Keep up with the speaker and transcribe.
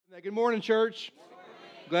Good morning, church.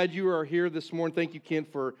 Glad you are here this morning. Thank you,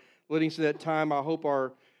 Kent, for letting us that time. I hope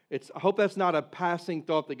that's not a passing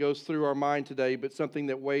thought that goes through our mind today, but something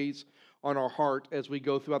that weighs on our heart as we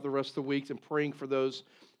go throughout the rest of the weeks and praying for those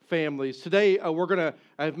families. Today, we're gonna,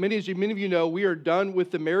 as many of you know, we are done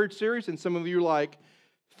with the marriage series, and some of you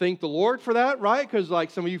thank the Lord for that, right? Because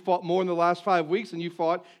some of you fought more in the last 5 weeks than you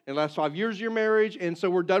fought in the last 5 years of your marriage, and so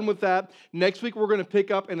we're done with that. Next week, we're going to pick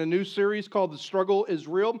up in a new series called The Struggle is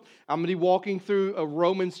Real. I'm going to be walking through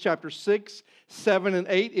Romans chapter 6, 7, and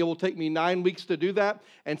 8. It will take me 9 weeks to do that,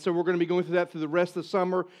 and so we're going to be going through that through the rest of the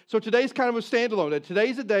summer. So today's kind of a standalone.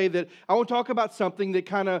 Today's a day that I want to talk about something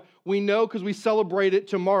that we know because we celebrate it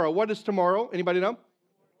tomorrow. What is tomorrow? Anybody know?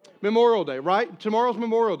 Memorial Day, right? Tomorrow's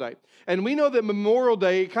Memorial Day. And we know that Memorial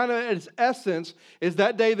Day, kind of at its essence, is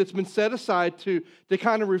that day that's been set aside to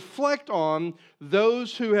kind of reflect on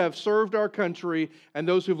those who have served our country and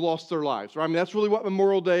those who've lost their lives. Right? I mean, that's really what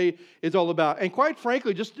Memorial Day is all about. And quite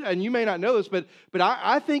frankly, and you may not know this, but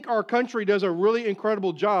I think our country does a really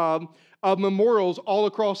incredible job of memorials all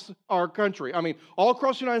across our country. I mean, all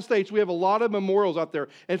across the United States, we have a lot of memorials out there.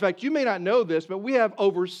 In fact, you may not know this, but we have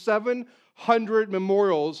over 700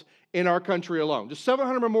 memorials in our country alone. Just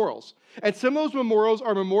 700 memorials. And some of those memorials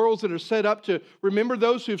are memorials that are set up to remember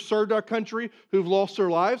those who've served our country, who've lost their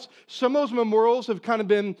lives. Some of those memorials have kind of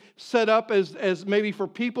been set up as maybe for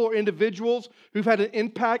people or individuals who've had an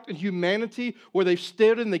impact in humanity, where they've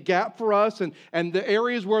stood in the gap for us, and the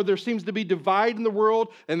areas where there seems to be divide in the world,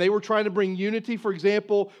 and they were trying to bring unity. For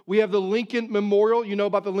example, we have the Lincoln Memorial. You know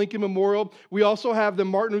about the Lincoln Memorial. We also have the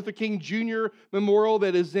Martin Luther King Jr. Memorial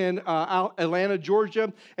that is in Atlanta,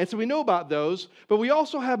 Georgia. And so we know about those, but we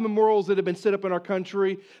also have memorials that have been set up in our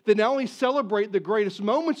country that not only celebrate the greatest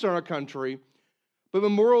moments in our country, but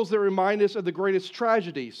memorials that remind us of the greatest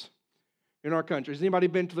tragedies in our country. Has anybody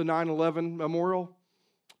been to the 9/11 memorial?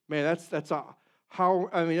 Man, it's a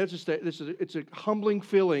humbling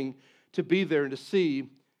feeling to be there and to see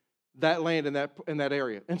that land in that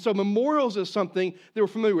area. And so memorials is something that we're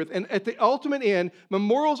familiar with. And at the ultimate end,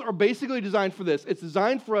 memorials are basically designed for this. It's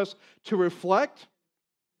designed for us to reflect,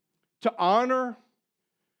 to honor,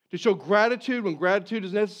 to show gratitude when gratitude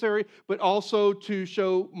is necessary, but also to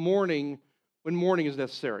show mourning when mourning is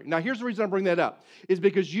necessary. Now, here's the reason I bring that up, is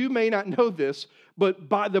because you may not know this, but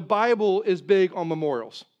the Bible is big on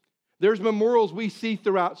memorials. There's memorials we see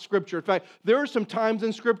throughout Scripture. In fact, there are some times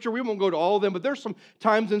in Scripture, we won't go to all of them, but there's some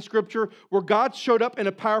times in Scripture where God showed up in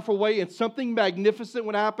a powerful way and something magnificent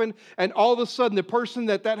would happen, and all of a sudden the person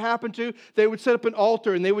that happened to, they would set up an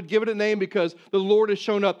altar and they would give it a name because the Lord has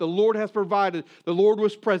shown up, the Lord has provided, the Lord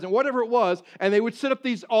was present, whatever it was, and they would set up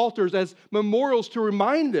these altars as memorials to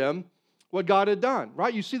remind them what God had done,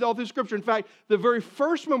 right? You see that all through Scripture. In fact, the very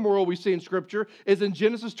first memorial we see in Scripture is in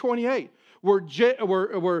Genesis 28. Where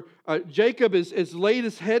Jacob is laid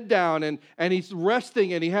his head down and he's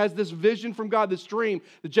resting, and he has this vision from God, this dream,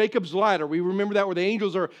 the Jacob's ladder. We remember that, where the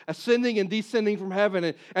angels are ascending and descending from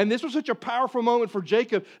heaven. And this was such a powerful moment for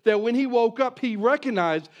Jacob that when he woke up, he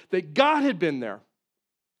recognized that God had been there.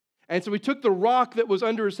 And so he took the rock that was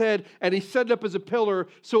under his head and he set it up as a pillar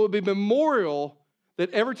so it would be a memorial that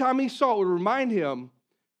every time he saw it would remind him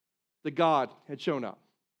that God had shown up.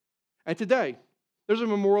 And today, there's a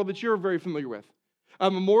memorial that you're very familiar with. A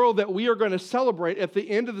memorial that we are going to celebrate at the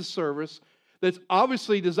end of the service that's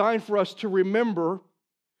obviously designed for us to remember,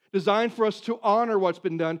 designed for us to honor what's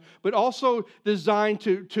been done, but also designed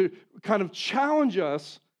to kind of challenge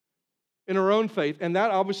us in our own faith. And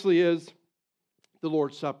that obviously is the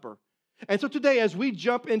Lord's Supper. And so today, as we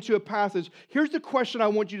jump into a passage, here's the question I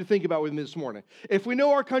want you to think about with me this morning. If we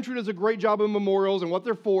know our country does a great job of memorials and what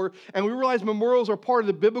they're for, and we realize memorials are part of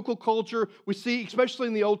the biblical culture we see, especially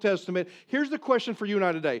in the Old Testament, here's the question for you and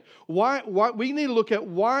I today. Why we need to look at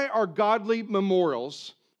why are godly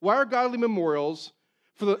memorials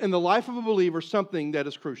in the life of a believer something that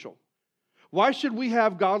is crucial? Why should we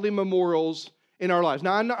have godly memorials in our lives?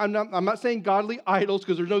 Now, I'm not saying godly idols,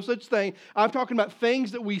 because there's no such thing. I'm talking about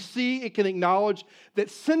things that we see and can acknowledge that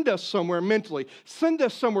send us somewhere mentally, send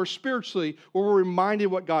us somewhere spiritually, where we're reminded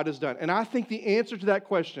what God has done. And I think the answer to that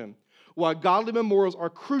question, why godly memorials are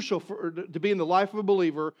crucial to be in the life of a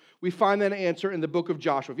believer, we find that answer in the book of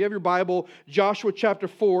Joshua. If you have your Bible, Joshua chapter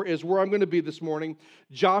 4 is where I'm going to be this morning.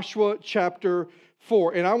 Joshua chapter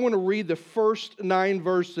 4. And I want to read the first 9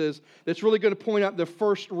 verses that's really going to point out the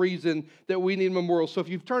first reason that we need memorials. So if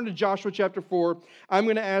you've turned to Joshua chapter 4, I'm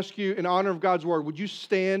going to ask you, in honor of God's word, would you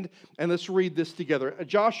stand and let's read this together.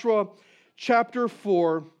 Joshua chapter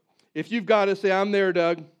 4. If you've got it, say, I'm there,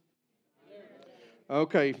 Doug.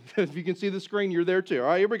 Okay, if you can see the screen, you're there too. All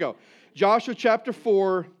right, here we go. Joshua chapter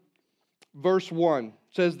 4, verse 1.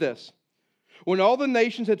 says this. When all the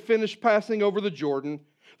nations had finished passing over the Jordan,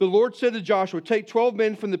 the Lord said to Joshua, take 12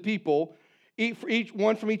 men from the people, each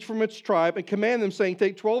one from its tribe, and command them, saying,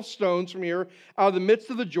 take 12 stones from here out of the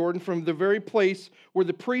midst of the Jordan, from the very place where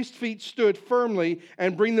the priest's feet stood firmly,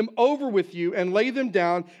 and bring them over with you, and lay them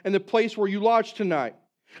down in the place where you lodge tonight.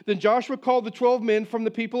 Then Joshua called the 12 men from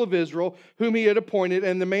the people of Israel, whom he had appointed,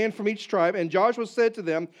 and the man from each tribe. And Joshua said to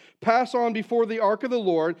them, pass on before the ark of the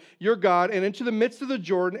Lord your God, and into the midst of the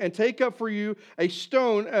Jordan, and take up for you a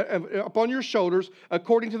stone upon your shoulders,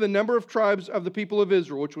 according to the number of tribes of the people of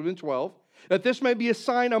Israel, which would have been 12, that this may be a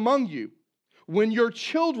sign among you. When your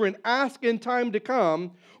children ask in time to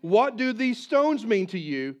come, what do these stones mean to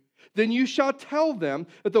you? Then you shall tell them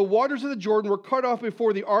that the waters of the Jordan were cut off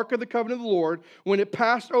before the ark of the covenant of the Lord when it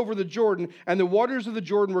passed over the Jordan, and the waters of the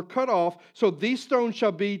Jordan were cut off. So these stones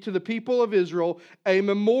shall be to the people of Israel a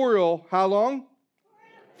memorial. How long?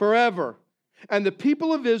 Forever. And the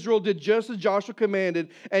people of Israel did just as Joshua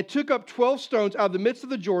commanded, and took up 12 stones out of the midst of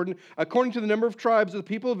the Jordan, according to the number of tribes of the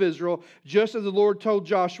people of Israel, just as the Lord told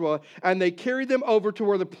Joshua. And they carried them over to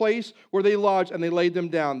where the place where they lodged, and they laid them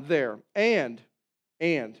down there. And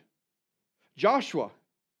Joshua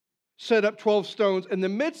set up 12 stones in the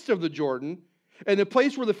midst of the Jordan, and the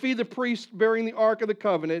place where the feet of the priests bearing the ark of the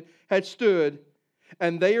covenant had stood,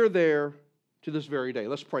 and they are there to this very day.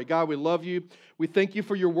 Let's pray. God, we love you. We thank you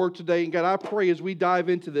for your word today. And God, I pray as we dive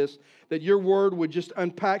into this, that your word would just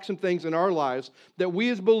unpack some things in our lives, that we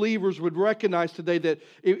as believers would recognize today that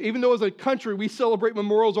even though as a country we celebrate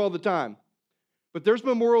memorials all the time, but there's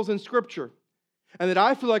memorials in Scripture. And that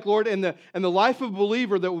I feel like, Lord, in the life of a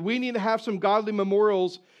believer, that we need to have some godly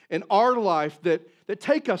memorials in our life that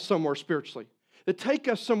take us somewhere spiritually, that take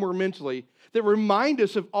us somewhere mentally, that remind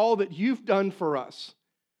us of all that you've done for us.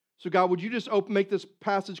 So God, would you just make this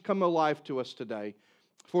passage come alive to us today?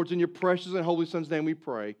 For it's in your precious and holy Son's name we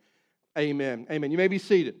pray. Amen. Amen. You may be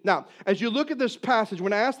seated. Now, as you look at this passage,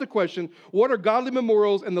 when I ask the question, what are godly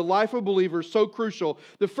memorials in the life of believers so crucial?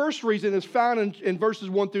 The first reason is found in verses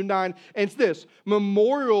 1 through 9, and it's this.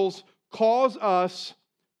 Memorials cause us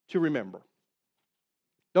to remember.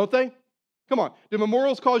 Don't they? Come on. Do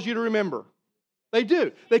memorials cause you to remember? They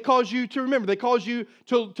do. They cause you to remember. They cause you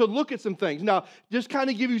to look at some things. Now, just kind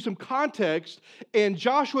of give you some context, in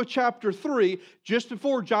Joshua chapter 3, just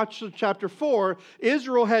before Joshua chapter 4,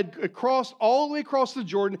 Israel had crossed all the way across the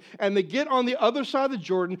Jordan, and they get on the other side of the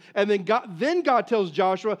Jordan, and then God tells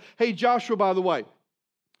Joshua, hey, Joshua, by the way,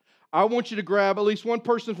 I want you to grab at least one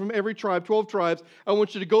person from every tribe, 12 tribes. I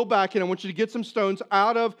want you to go back and I want you to get some stones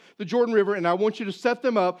out of the Jordan River, and I want you to set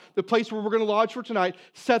them up, the place where we're going to lodge for tonight,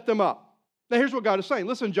 set them up. Now, here's what God is saying.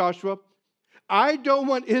 Listen, Joshua, I don't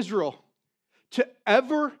want Israel to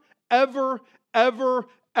ever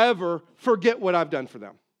forget what I've done for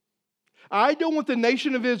them. I don't want the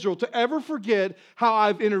nation of Israel to ever forget how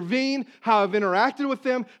I've intervened, how I've interacted with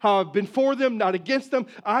them, how I've been for them, not against them.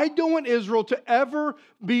 I don't want Israel to ever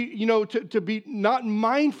be, to be not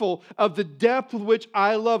mindful of the depth with which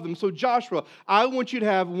I love them. So Joshua, I want you to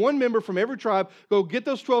have one member from every tribe go get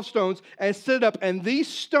those 12 stones and set it up. And these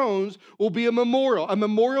stones will be a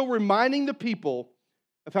memorial reminding the people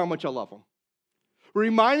of how much I love them.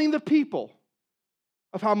 Reminding the people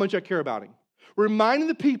of how much I care about them. Reminding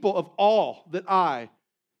the people of all that I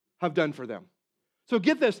have done for them. So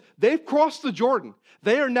get this, they've crossed the Jordan.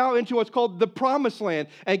 They are now into what's called the Promised Land.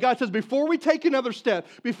 And God says, before we take another step,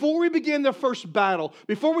 before we begin the first battle,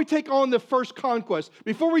 before we take on the first conquest,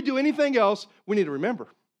 before we do anything else, we need to remember.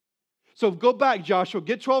 So go back, Joshua,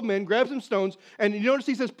 get 12 men, grab some stones, and you notice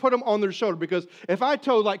he says put them on their shoulder, because if I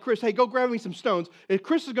told like Chris, hey, go grab me some stones, if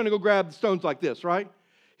Chris is going to go grab the stones like this, right?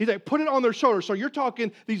 He's like, put it on their shoulders. So you're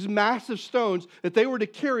talking these massive stones that they were to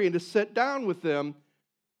carry and to set down with them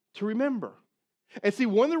to remember. And see,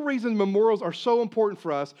 one of the reasons memorials are so important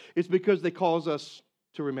for us is because they cause us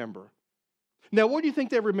to remember. Now, what do you think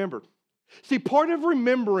they remembered? See, part of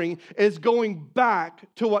remembering is going back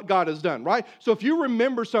to what God has done, right? So if you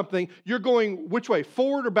remember something, you're going which way?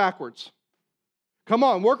 Forward or backwards? Come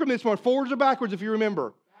on, work on this one. Forwards or backwards if you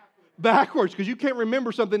remember? Backwards, because you can't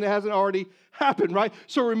remember something that hasn't already happened, right?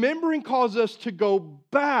 So remembering causes us to go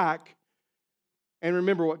back and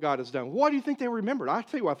remember what God has done. Why do you think they remembered? I'll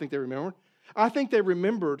tell you what I think they remembered. I think they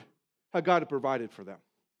remembered how God had provided for them.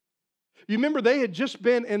 You remember they had just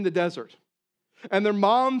been in the desert. And their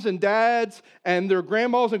moms and dads and their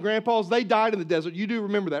grandmas and grandpas, they died in the desert. You do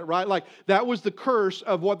remember that, right? Like that was the curse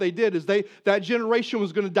of what they did, is that generation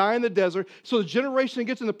was going to die in the desert. So the generation that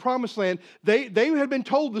gets in the Promised Land, they had been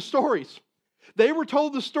told the stories. They were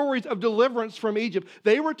told the stories of deliverance from Egypt.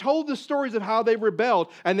 They were told the stories of how they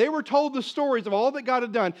rebelled. And they were told the stories of all that God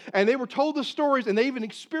had done. And they were told the stories, and they even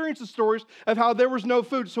experienced the stories of how there was no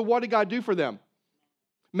food. So what did God do for them?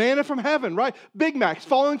 Manna from heaven, right? Big Macs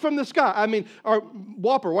falling from the sky. Or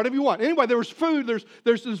Whopper, whatever you want. Anyway, there was food.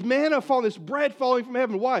 There's this manna falling, this bread falling from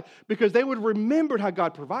heaven. Why? Because they would have remembered how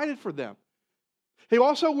God provided for them. He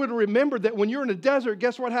also would have remembered that when you're in a desert,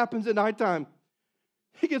 guess what happens at nighttime?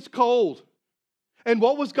 It gets cold. And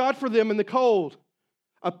what was God for them in the cold?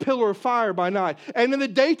 A pillar of fire by night. And in the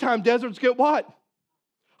daytime, deserts get what?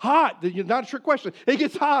 Hot. Not a trick question. It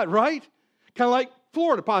gets hot, right? Kind of like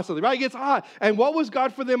Florida, possibly, right? It gets hot. And what was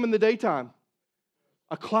God for them in the daytime?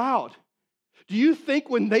 A cloud. Do you think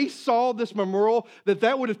when they saw this memorial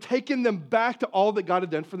that would have taken them back to all that God had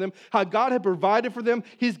done for them? How God had provided for them?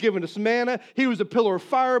 He's given us manna. He was a pillar of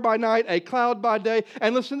fire by night, a cloud by day.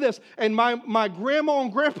 And listen to this. And my grandma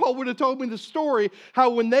and grandpa would have told me the story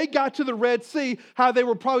how when they got to the Red Sea, how they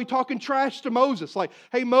were probably talking trash to Moses. Like,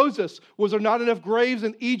 hey, Moses, was there not enough graves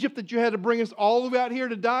in Egypt that you had to bring us all the way out here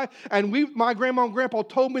to die? And my grandma and grandpa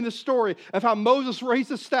told me the story of how Moses raised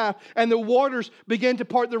his staff and the waters began to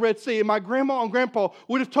part the Red Sea. And my grandma and grandpa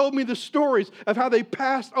would have told me the stories of how they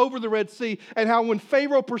passed over the Red Sea and how when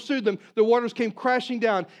Pharaoh pursued them, the waters came crashing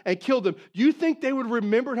down and killed them. Do you think they would have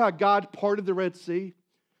remembered how God parted the Red Sea?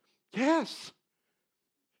 Yes.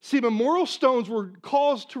 See, memorial stones were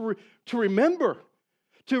caused to remember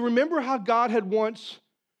how God had once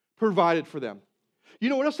provided for them. You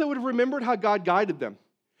know what else they would have remembered? How God guided them.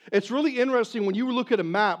 It's really interesting when you look at a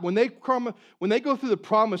map, when they go through the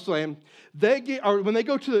promised land, when they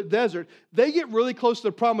go to the desert, they get really close to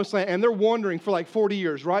the promised land and they're wandering for like 40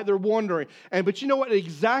 years, right? They're wandering. But you know what? At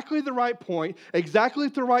exactly the right point, exactly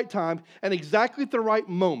at the right time, and exactly at the right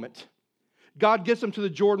moment, God gets them to the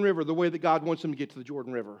Jordan River the way that God wants them to get to the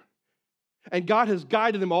Jordan River. And God has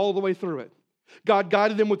guided them all the way through it. God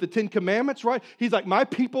guided them with the 10 Commandments, right? He's like, my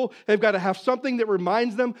people have got to have something that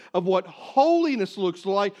reminds them of what holiness looks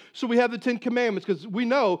like. So we have the 10 Commandments because we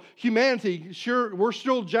know humanity, sure, we're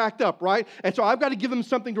still jacked up, right? And so I've got to give them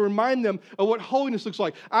something to remind them of what holiness looks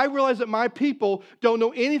like. I realize that my people don't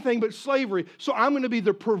know anything but slavery, so I'm going to be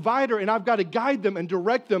their provider, and I've got to guide them and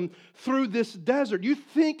direct them through this desert. You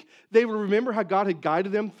think they would remember how God had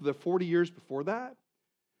guided them for the 40 years before that?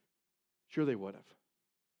 Sure they would have.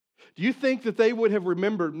 Do you think that they would have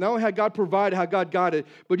remembered not only how God provided, how God guided,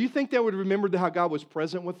 but do you think they would have remembered how God was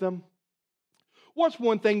present with them? What's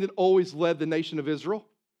one thing that always led the nation of Israel?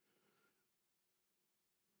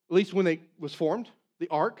 At least when it was formed, the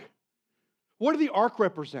ark. What did the ark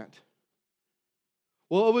represent?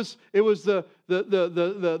 Well, it was the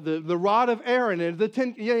rod of Aaron and the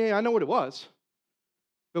 10. Yeah, I know what it was.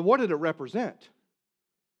 But what did it represent?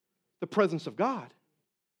 The presence of God.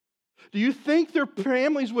 Do you think their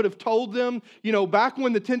families would have told them, back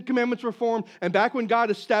when the 10 Commandments were formed and back when God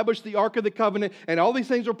established the Ark of the Covenant and all these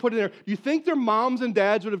things were put in there, do you think their moms and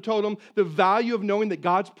dads would have told them the value of knowing that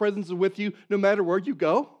God's presence is with you no matter where you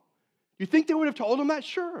go? Do you think they would have told them that?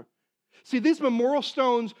 Sure. See, these memorial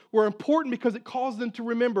stones were important because it caused them to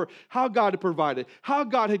remember how God had provided, how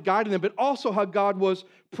God had guided them, but also how God was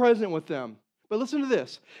present with them. But listen to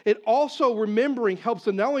this. It also, remembering helps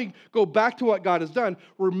them not only go back to what God has done,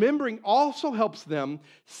 remembering also helps them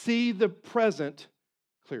see the present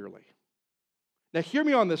clearly. Now, hear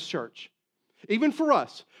me on this, church. Even for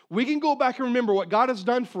us, we can go back and remember what God has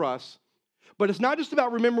done for us, but it's not just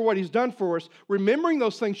about remembering what He's done for us. Remembering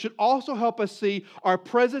those things should also help us see our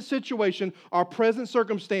present situation, our present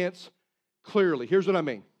circumstance clearly. Here's what I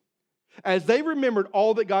mean. As they remembered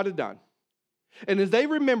all that God had done, and as they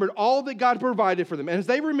remembered all that God provided for them, and as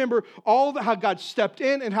they remember how God stepped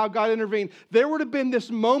in and how God intervened, there would have been this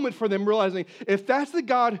moment for them realizing, if that's the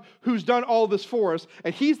God who's done all this for us,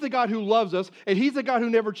 and He's the God who loves us, and He's the God who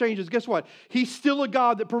never changes, guess what? He's still a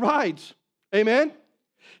God that provides. Amen?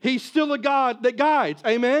 He's still a God that guides.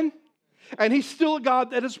 Amen? And He's still a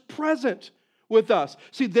God that is present with us.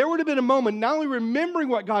 See, there would have been a moment not only remembering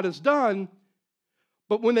what God has done,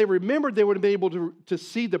 but when they remembered, they would have been able to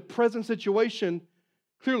see the present situation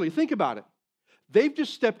clearly. Think about it. They've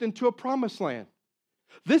just stepped into a promised land.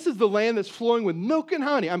 This is the land that's flowing with milk and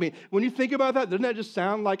honey. I mean, when you think about that, doesn't that just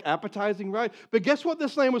sound like appetizing, right? But guess what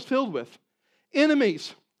this land was filled with?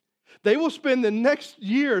 Enemies. They will spend the next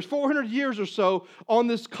years, 400 years or so, on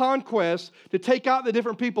this conquest to take out the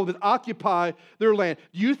different people that occupy their land.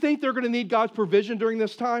 Do you think they're going to need God's provision during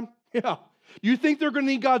this time? Yeah. You think they're going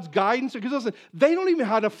to need God's guidance? Because listen, they don't even know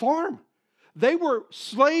how to farm. They were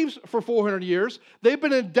slaves for 400 years. They've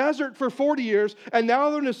been in a desert for 40 years, and now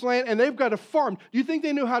they're in this land, and they've got to farm. Do you think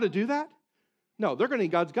they knew how to do that? No, they're going to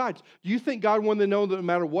need God's guidance. Do you think God wanted to know that no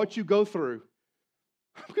matter what you go through,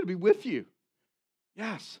 I'm going to be with you?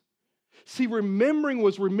 Yes. See, remembering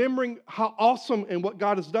was remembering how awesome and what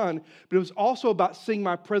God has done, but it was also about seeing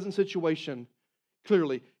my present situation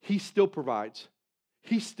clearly. He still provides.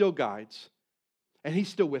 He still guides. And He's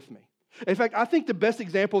still with me. In fact, I think the best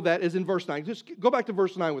example of that is in verse 9. Just go back to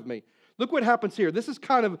verse 9 with me. Look what happens here. This is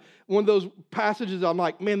kind of one of those passages I'm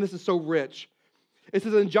like, man, this is so rich. It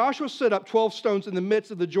says, and Joshua set up 12 stones in the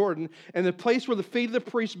midst of the Jordan, and the place where the feet of the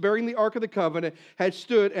priests bearing the Ark of the Covenant had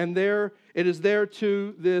stood, and there it is there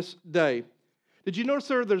to this day. Did you notice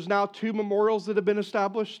there's now 2 memorials that have been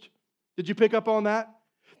established? Did you pick up on that?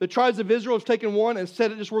 The tribes of Israel have taken one and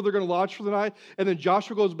set it just where they're going to lodge for the night, and then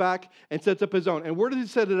Joshua goes back and sets up his own. And where does he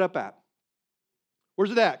set it up at?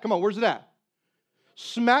 Where's it at? Come on, where's it at?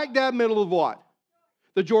 Smack dab middle of what?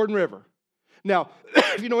 The Jordan River. Now,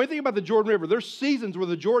 if you know anything about the Jordan River, there's seasons where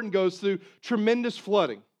the Jordan goes through tremendous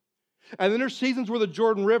flooding. And then there's seasons where the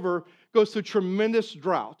Jordan River goes through tremendous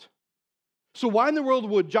drought. So why in the world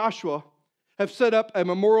would Joshua have set up a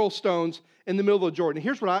memorial stones in the middle of the Jordan?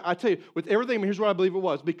 Here's what I tell you, with everything, here's what I believe it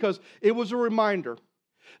was. Because it was a reminder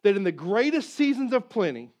that in the greatest seasons of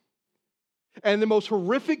plenty and the most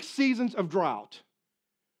horrific seasons of drought,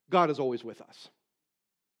 God is always with us.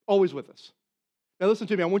 Always with us. Now listen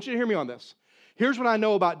to me. I want you to hear me on this. Here's what I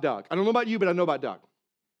know about Doug. I don't know about you, but I know about Doug.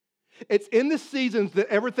 It's in the seasons that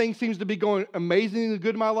everything seems to be going amazingly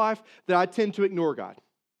good in my life that I tend to ignore God.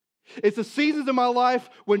 It's the seasons of my life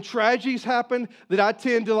when tragedies happen that I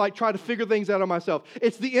tend to try to figure things out on myself.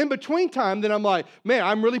 It's the in-between time that I'm like, man,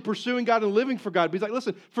 I'm really pursuing God and living for God. But He's like,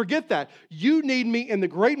 listen, forget that. You need me in the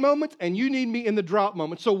great moments and you need me in the drought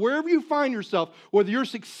moments. So wherever you find yourself, whether you're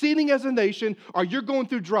succeeding as a nation or you're going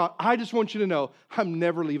through drought, I just want you to know I'm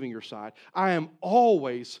never leaving your side. I am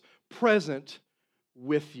always present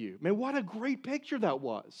with you. Man, what a great picture that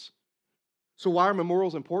was. So why are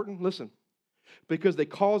memorials important? Listen. Because they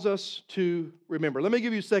cause us to remember. Let me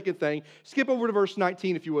give you a second thing. Skip over to verse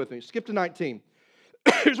 19 if you're with me. Skip to 19.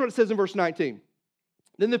 Here's what it says in verse 19.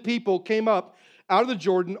 Then the people came up out of the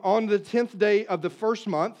Jordan on the 10th day of the first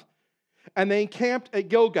month, and they encamped at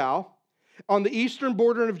Gilgal on the eastern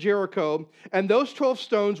border of Jericho. And those 12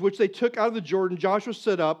 stones which they took out of the Jordan, Joshua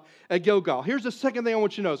set up at Gilgal. Here's the second thing I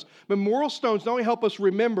want you to notice. Memorial stones not only help us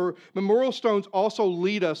remember, memorial stones also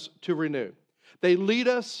lead us to renew. They lead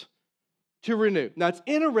us to renew. Now, it's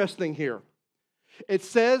interesting here. It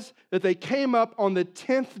says that they came up on the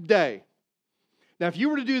 10th day. Now, if you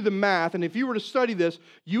were to do the math, and if you were to study this,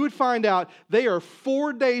 you would find out they are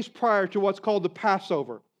 4 days prior to what's called the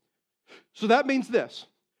Passover. So that means this.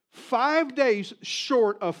 5 days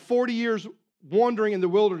short of 40 years wandering in the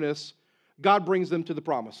wilderness, God brings them to the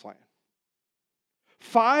promised land.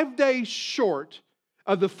 5 days short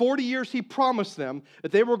of the 40 years He promised them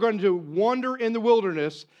that they were going to wander in the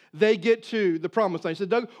wilderness, they get to the promised land. He said,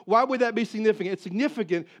 Doug, why would that be significant? It's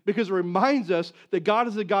significant because it reminds us that God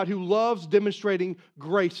is a God who loves demonstrating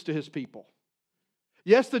grace to His people.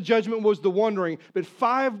 Yes, the judgment was the wandering, but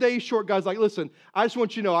 5 days short, God's like, listen, I just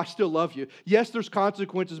want you to know I still love you. Yes, there's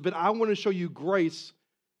consequences, but I want to show you grace,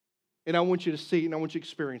 and I want you to see it, and I want you to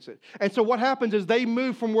experience it. And so what happens is they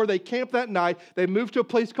move from where they camped that night, they move to a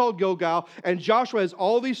place called Gilgal, and Joshua has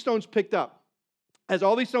all these stones picked up, has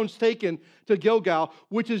all these stones taken to Gilgal,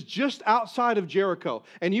 which is just outside of Jericho.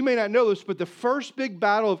 And you may not know this, but the first big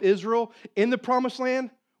battle of Israel in the Promised Land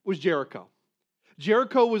was Jericho.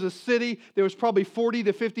 Jericho was a city that was probably 40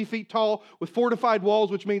 to 50 feet tall with fortified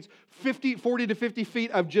walls, which means 40 to 50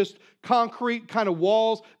 feet of just concrete kind of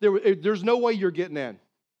walls. There's no way you're getting in.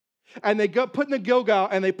 And they got put in the Gilgal,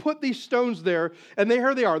 and they put these stones there, and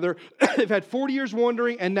here they are. They've had 40 years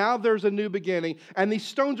wandering, and now there's a new beginning, and these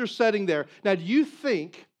stones are sitting there. Now, do you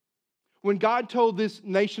think when God told this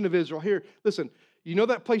nation of Israel, here, listen, you know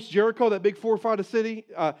that place Jericho, that big fortified city?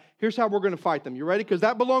 Here's how we're going to fight them. You ready? Because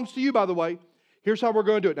that belongs to you, by the way. Here's how we're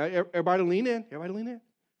going to do it. Now, everybody lean in. Everybody lean in.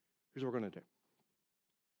 Here's what we're going to do.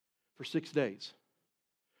 For 6 days,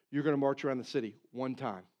 you're going to march around the city one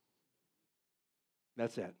time.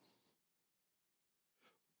 That's it.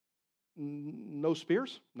 No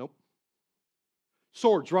spears? Nope.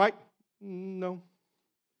 Swords, right? No.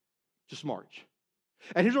 Just march.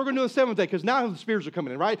 And here's what we're going to do on the seventh day, because now the spears are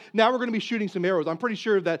coming in, right? Now we're going to be shooting some arrows. I'm pretty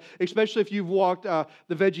sure that, especially if you've walked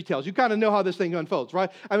the Veggie Tales, you kind of know how this thing unfolds, right?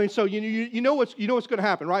 I mean, so you know what's going to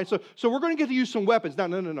happen, right? So we're going to get to use some weapons. No.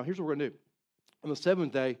 Here's what we're going to do. On the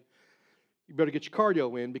seventh day, you better get your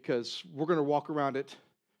cardio in, because we're going to walk around it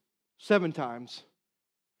 7 times.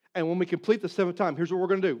 And when we complete the 7th time, here's what we're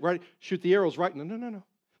going to do, right? Shoot the arrows, right? No.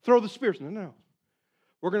 Throw the spears. No.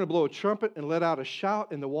 We're going to blow a trumpet and let out a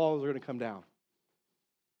shout, and the walls are going to come down.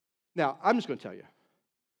 Now, I'm just going to tell you,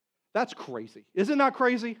 that's crazy. Is it not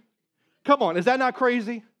crazy? Come on, is that not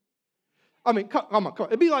crazy? I mean, come on.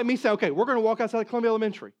 It'd be like me saying, okay, we're going to walk outside of Columbia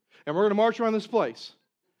Elementary, and we're going to march around this place.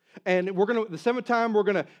 And the seventh time, we're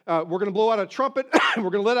going to blow out a trumpet, and we're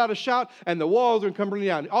going to let out a shout, and the walls are going to come running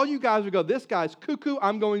down. All you guys would go, this guy's cuckoo,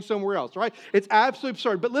 I'm going somewhere else, right? It's absolutely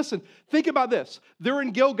absurd. But listen, think about this. They're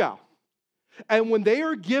in Gilgal. And when they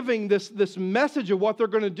are giving this message of what they're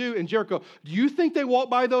going to do in Jericho, do you think they walk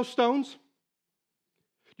by those stones?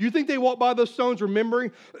 Do you think they walked by those stones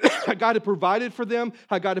remembering how God had provided for them,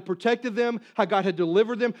 how God had protected them, how God had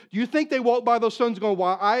delivered them? Do you think they walked by those stones going,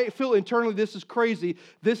 while I feel internally this is crazy,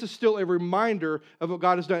 this is still a reminder of what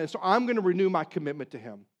God has done, and so I'm going to renew my commitment to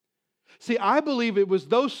Him? See, I believe it was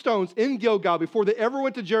those stones in Gilgal before they ever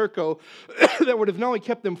went to Jericho that would have not only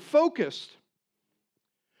kept them focused,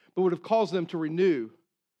 but would have caused them to renew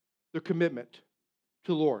their commitment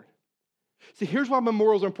to the Lord. See, here's why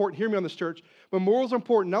memorials are important. Hear me on this, church. Memorials are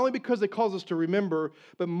important not only because they cause us to remember,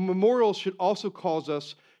 but memorials should also cause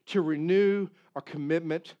us to renew our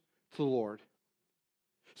commitment to the Lord.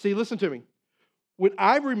 See, listen to me. When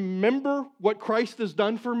I remember what Christ has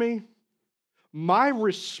done for me, my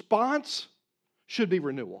response should be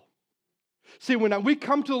renewal. See, when we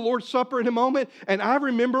come to the Lord's Supper in a moment and I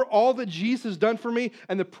remember all that Jesus has done for me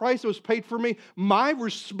and the price that was paid for me, my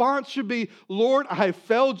response should be, Lord, I have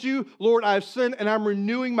failed you. Lord, I have sinned, and I'm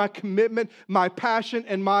renewing my commitment, my passion,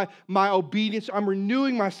 and my obedience. I'm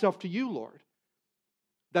renewing myself to you, Lord.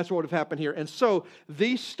 That's what would have happened here. And so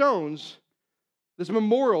these stones, these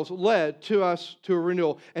memorials led to us to a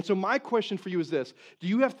renewal. And so my question for you is this. Do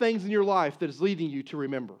you have things in your life that is leading you to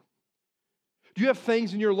remember? Do you have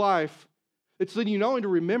things in your life it's leading you not only to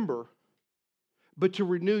remember, but to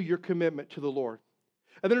renew your commitment to the Lord?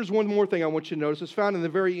 And then there's one more thing I want you to notice. It's found in the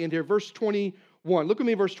very end here, verse 21. Look at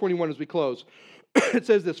me, verse 21 as we close. It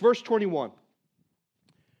says this, verse 21.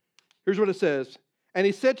 Here's what it says. And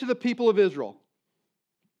he said to the people of Israel,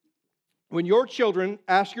 when your children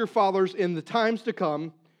ask your fathers in the times to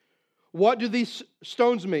come, what do these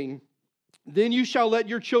stones mean? Then you shall let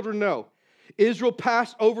your children know. Israel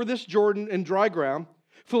passed over this Jordan in dry ground.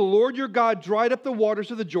 For the Lord your God dried up the waters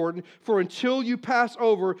of the Jordan, for until you pass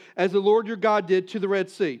over, as the Lord your God did to the Red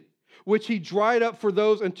Sea, which He dried up for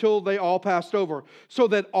those until they all passed over, so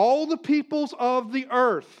that all the peoples of the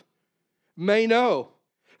earth may know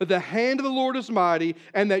that the hand of the Lord is mighty,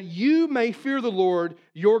 and that you may fear the Lord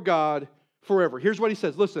your God forever. Here's what He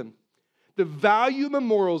says. Listen, the value of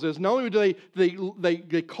memorials is not only do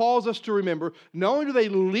they cause us to remember, not only do they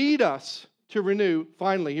lead us to renew,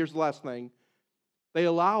 finally, here's the last thing, they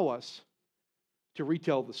allow us to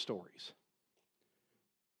retell the stories.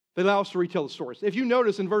 They allow us to retell the stories. If you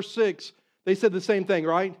notice in verse 6, they said the same thing,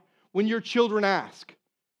 right? When your children ask,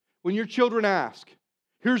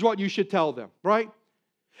 here's what you should tell them, right?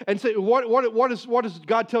 And say, what is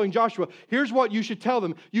God telling Joshua? Here's what you should tell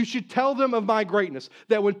them. You should tell them of my greatness.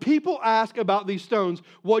 That when people ask about these stones,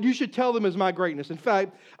 what you should tell them is my greatness. In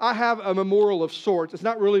fact, I have a memorial of sorts. It's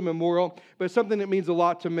not really a memorial, but it's something that means a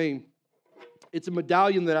lot to me. It's a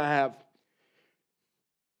medallion that I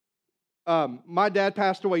have. My dad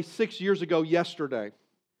passed away 6 years ago yesterday.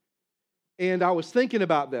 And I was thinking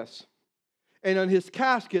about this. And on his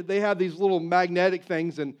casket, they have these little magnetic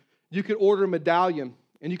things, and you could order a medallion,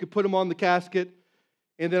 and you could put them on the casket.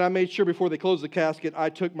 And then I made sure before they closed the casket, I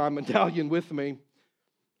took my medallion with me.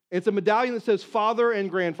 It's a medallion that says father and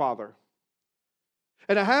grandfather.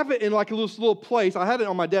 And I have it in like a little place. I had it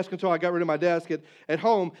on my desk until I got rid of my desk at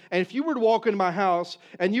home. And if you were to walk into my house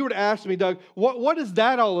and you were to ask me, Doug, what is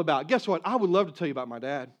that all about? Guess what? I would love to tell you about my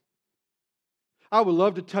dad. I would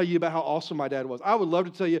love to tell you about how awesome my dad was. I would love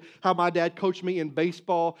to tell you how my dad coached me in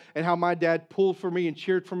baseball and how my dad pulled for me and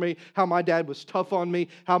cheered for me, how my dad was tough on me,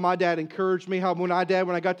 how my dad encouraged me, how when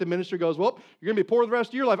I got to ministry, goes, well, you're going to be poor the rest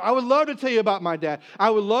of your life. I would love to tell you about my dad. I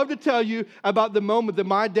would love to tell you about the moment that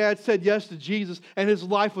my dad said yes to Jesus and his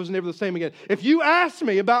life was never the same again. If you ask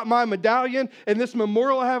me about my medallion and this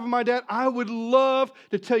memorial I have of my dad, I would love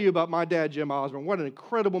to tell you about my dad, Jim Osborne. What an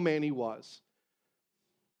incredible man he was.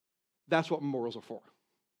 That's what memorials are for.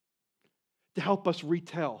 To help us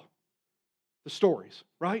retell the stories,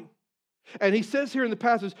 right? And he says here in the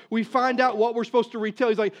passage, we find out what we're supposed to retell.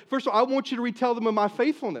 He's like, first of all, I want you to retell them of my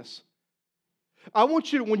faithfulness. I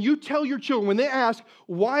want you to, when you tell your children, when they ask,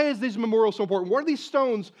 why is these memorials so important? What are these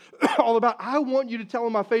stones all about? I want you to tell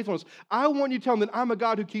them my faithfulness. I want you to tell them that I'm a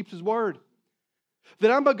God who keeps His word.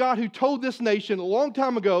 That I'm a God who told this nation a long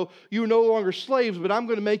time ago, you are no longer slaves, but I'm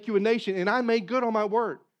going to make you a nation, and I made good on my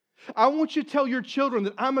word. I want you to tell your children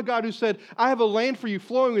that I'm a God who said, I have a land for you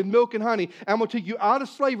flowing with milk and honey. And I'm going to take you out of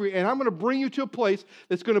slavery, and I'm going to bring you to a place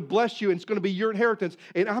that's going to bless you, and it's going to be your inheritance.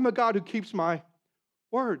 And I'm a God who keeps my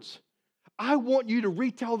words. I want you to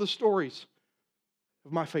retell the stories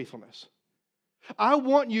of my faithfulness. I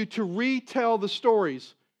want you to retell the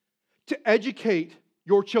stories to educate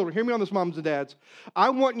your children. Hear me on this, moms and dads. I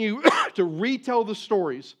want you to retell the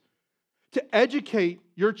stories to educate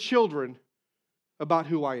your children about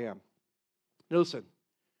who I am. Now listen,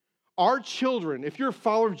 our children, if you're a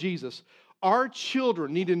follower of Jesus, our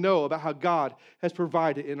children need to know about how God has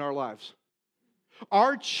provided in our lives.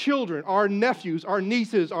 Our children, our nephews, our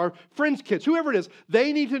nieces, our friends' kids, whoever it is,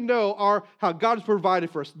 they need to know how God has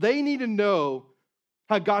provided for us. They need to know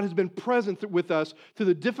how God has been present with us through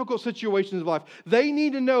the difficult situations of life. They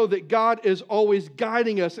need to know that God is always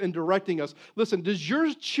guiding us and directing us. Listen, does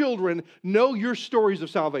your children know your stories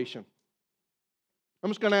of salvation? I'm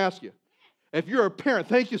just going to ask you. If you're a parent,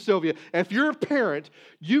 thank you, Sylvia. If you're a parent,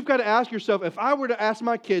 you've got to ask yourself, if I were to ask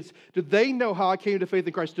my kids, do they know how I came to faith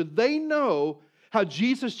in Christ? Do they know how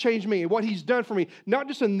Jesus changed me and what He's done for me, not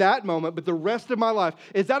just in that moment, but the rest of my life?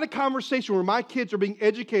 Is that a conversation where my kids are being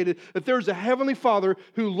educated that there's a Heavenly Father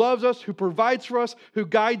who loves us, who provides for us, who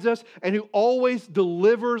guides us, and who always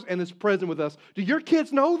delivers and is present with us? Do your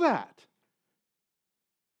kids know that?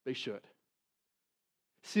 They should.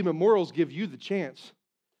 See, memorials give you the chance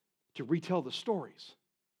to retell the stories.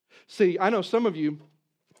 See, I know some of you,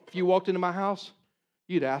 if you walked into my house,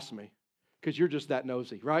 you'd ask me, because you're just that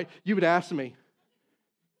nosy, right? You would ask me,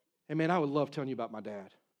 hey man, I would love telling you about my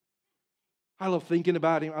dad. I love thinking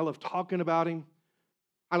about him. I love talking about him.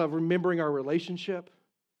 I love remembering our relationship.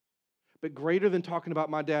 But greater than talking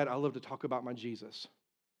about my dad, I love to talk about my Jesus.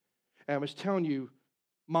 And I was telling you,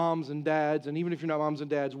 moms and dads, and even if you're not moms and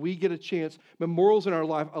dads, we get a chance. Memorials in our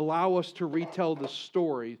life allow us to retell the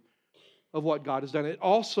story of what God has done. It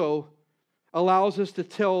also allows us to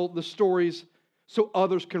tell the stories so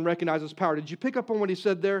others can recognize His power. Did you pick up on what He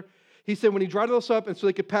said there? He said, when He dried us up and so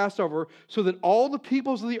they could pass over, so that all the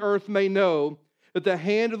peoples of the earth may know that the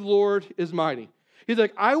hand of the Lord is mighty. He's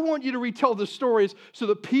like, I want you to retell the stories so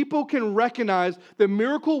that people can recognize the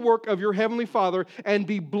miracle work of your Heavenly Father and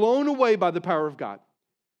be blown away by the power of God.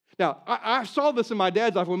 Now, I saw this in my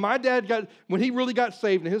dad's life. When he really got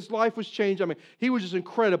saved and his life was changed, I mean, he was just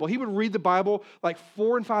incredible. He would read the Bible like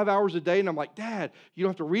 4 and 5 hours a day, and I'm like, Dad, you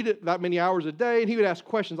don't have to read it that many hours a day. And he would ask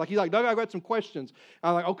questions. He's like, Doug, I've got some questions.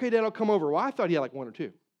 I'm like, okay, Dad, I'll come over. Well, I thought he had like 1 or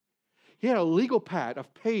 2. He had a legal pad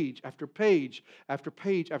of page after page after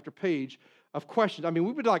page after page of questions. I mean,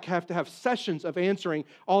 we would like have to have sessions of answering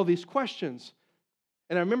all these questions.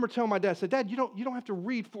 And I remember telling my dad, I said, Dad, you don't have to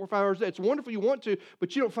read 4 or 5 hours a day. It's wonderful you want to,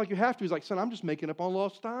 but you don't feel like you have to. He's like, son, I'm just making up on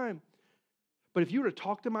lost time. But if you were to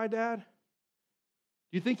talk to my dad,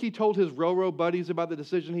 do you think he told his railroad buddies about the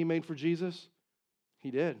decision he made for Jesus?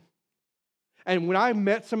 He did. And when I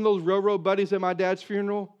met some of those railroad buddies at my dad's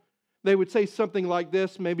funeral, they would say something like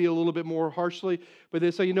this, maybe a little bit more harshly, but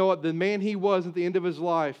they'd say, you know what, the man he was at the end of his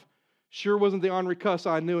life sure wasn't the Henri Cuss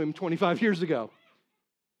I knew him 25 years ago.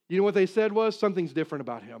 You know what they said was, something's different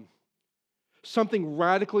about him. Something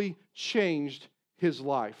radically changed his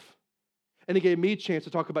life. And it gave me a chance to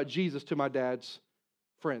talk about Jesus to my dad's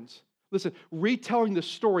friends. Listen, retelling the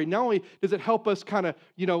story, not only does it help us kind of,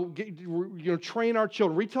 train our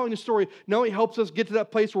children, retelling the story not only helps us get to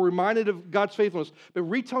that place where we're reminded of God's faithfulness, but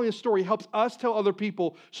retelling the story helps us tell other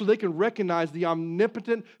people so they can recognize the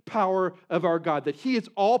omnipotent power of our God, that He is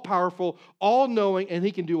all-powerful, all-knowing, and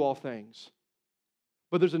He can do all things.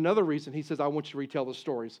 But there's another reason He says, I want you to retell the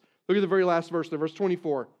stories. Look at the very last verse, verse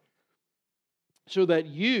 24. So that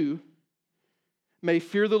you may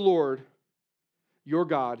fear the Lord, your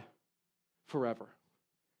God, forever.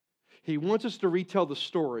 He wants us to retell the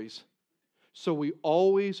stories so we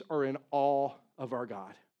always are in awe of our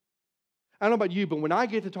God. I don't know about you, but when I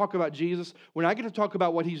get to talk about Jesus, when I get to talk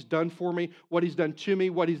about what He's done for me, what He's done to me,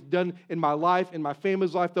 what He's done in my life, in my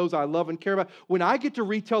family's life, those I love and care about, when I get to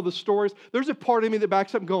retell the stories, there's a part of me that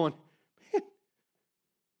backs up going, man,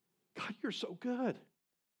 God, you're so good.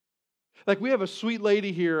 Like we have a sweet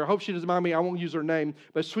lady here, I hope she doesn't mind me, I won't use her name,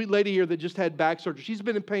 but a sweet lady here that just had back surgery. She's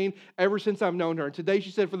been in pain ever since I've known her. And today she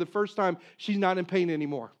said for the first time, she's not in pain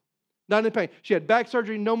anymore. Not in pain. She had back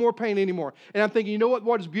surgery, no more pain anymore. And I'm thinking, you know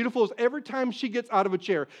what is beautiful is every time she gets out of a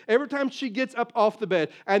chair, every time she gets up off the bed,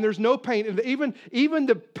 and there's no pain, and even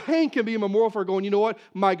the pain can be a memorial for her going, you know what?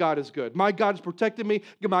 My God is good. My God has protected me.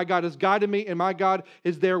 My God has guided me, and my God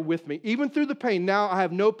is there with me. Even through the pain, now I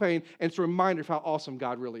have no pain, and it's a reminder of how awesome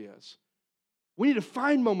God really is. We need to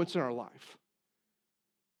find moments in our life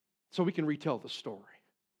so we can retell the story.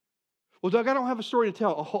 Well, Doug, I don't have a story to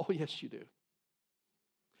tell. Oh, yes, you do.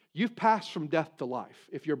 You've passed from death to life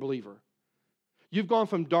if you're a believer. You've gone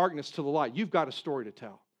from darkness to the light. You've got a story to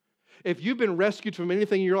tell. If you've been rescued from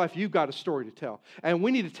anything in your life, you've got a story to tell. And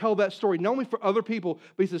we need to tell that story not only for other people,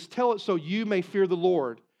 but he says, tell it so you may fear the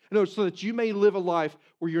Lord. In other words, so that you may live a life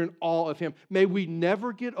where you're in awe of him. May we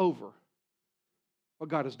never get over what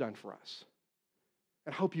God has done for us.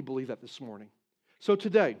 And I hope you believe that this morning. So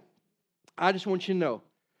today, I just want you to know,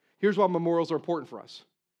 here's why memorials are important for us.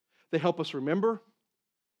 They help us remember,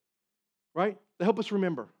 right? They help us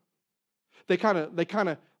remember. They kind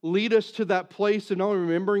of lead us to that place of not only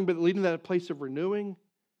remembering, but leading to that place of renewing.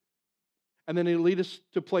 And then they lead us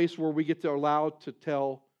to a place where we get to allow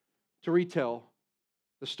to retell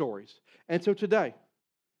the stories. And so today,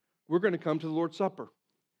 we're going to come to the Lord's Supper.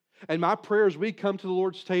 And my prayer as we come to the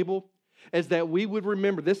Lord's table is that we would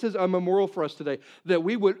remember, this is a memorial for us today, that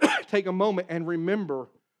we would take a moment and remember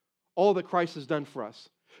all that Christ has done for us.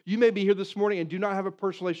 You may be here this morning and do not have a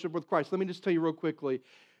personal relationship with Christ. Let me just tell you real quickly,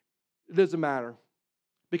 it doesn't matter.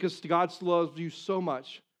 Because God loves you so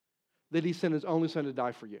much that he sent his only son to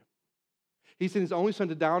die for you. He sent his only son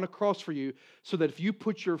to die on a cross for you so that if you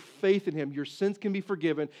put your faith in him, your sins can be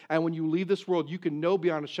forgiven. And when you leave this world, you can know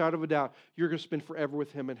beyond a shadow of a doubt you're going to spend forever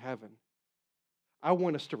with him in heaven. I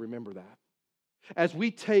want us to remember that. As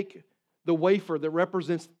we take the wafer that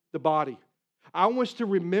represents the body, I want us to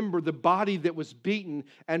remember the body that was beaten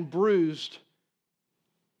and bruised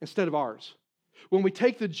instead of ours. When we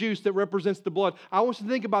take the juice that represents the blood, I want us to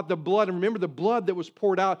think about the blood and remember the blood that was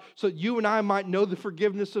poured out so that you and I might know the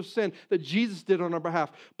forgiveness of sin that Jesus did on our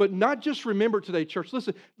behalf. But not just remember today, church.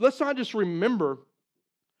 Listen, let's not just remember.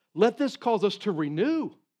 Let this cause us to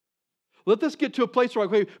renew. Let this get to a place where,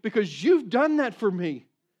 okay, because you've done that for me,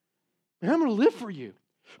 and I'm going to live for you.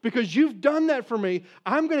 Because you've done that for me,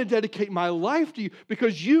 I'm going to dedicate my life to you.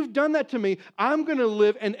 Because you've done that to me, I'm going to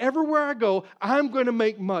live, and everywhere I go, I'm going to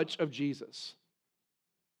make much of Jesus.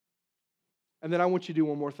 And then I want you to do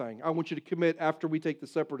one more thing. I want you to commit after we take the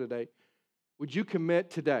supper today. Would you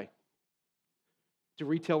commit today to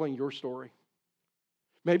retelling your story?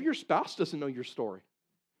 Maybe your spouse doesn't know your story.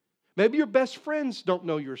 Maybe your best friends don't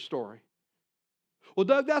know your story. Well,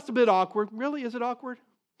 Doug, that's a bit awkward. Really? Is it awkward?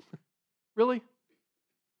 Really?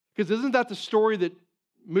 Because isn't that the story that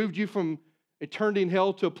moved you from eternity in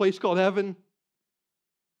hell to a place called heaven?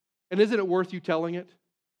 And isn't it worth you telling it?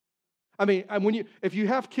 I mean, if you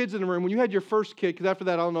have kids in the room, when you had your first kid, because after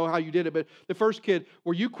that I don't know how you did it, but the first kid,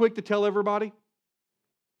 were you quick to tell everybody?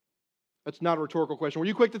 That's not a rhetorical question. Were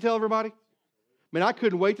you quick to tell everybody? I mean, I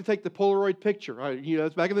couldn't wait to take the Polaroid picture.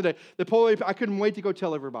 That's back in the day. The Polaroid, I couldn't wait to go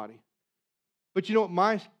tell everybody. But you know what?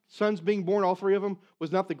 My sons being born, all three of them,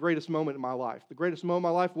 was not the greatest moment in my life. The greatest moment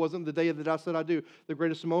in my life wasn't the day that I said I do. The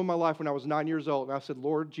greatest moment in my life when I was 9 years old, and I said,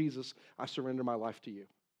 Lord Jesus, I surrender my life to you.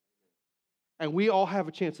 And we all have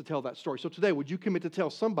a chance to tell that story. So today, would you commit to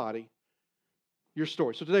tell somebody your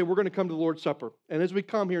story? So today, we're going to come to the Lord's Supper. And as we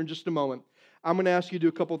come here in just a moment, I'm going to ask you to do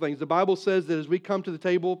a couple of things. The Bible says that as we come to the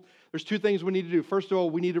table, there's two things we need to do. First of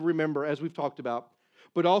all, we need to remember, as we've talked about,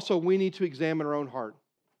 but also we need to examine our own heart.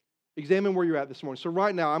 Examine where you're at this morning. So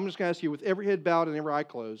right now, I'm just going to ask you, with every head bowed and every eye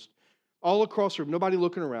closed, all across the room, nobody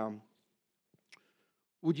looking around,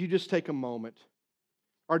 would you just take a moment?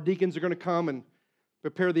 Our deacons are going to come and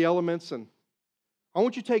prepare the elements, and I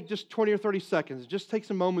want you to take just 20 or 30 seconds. Just take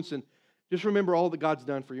some moments and just remember all that God's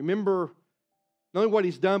done for you. Remember not only what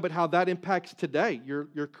he's done, but how that impacts today,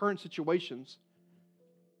 your current situations.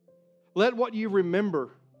 Let what you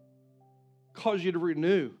remember cause you to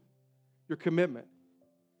renew your commitment.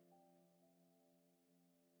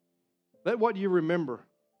 Let what you remember,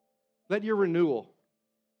 let your renewal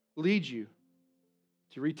lead you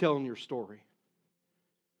to retelling your story.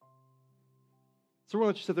 So we're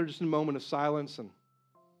going to let you sit there just in a moment of silence, and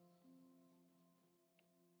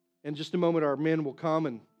in just a moment our men will come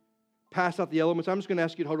and pass out the elements. I'm just going to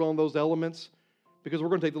ask you to hold on to those elements because we're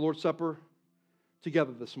going to take the Lord's Supper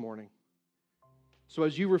together this morning. So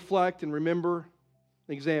as you reflect and remember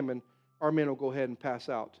and examine, our men will go ahead and pass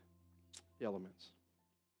out the elements.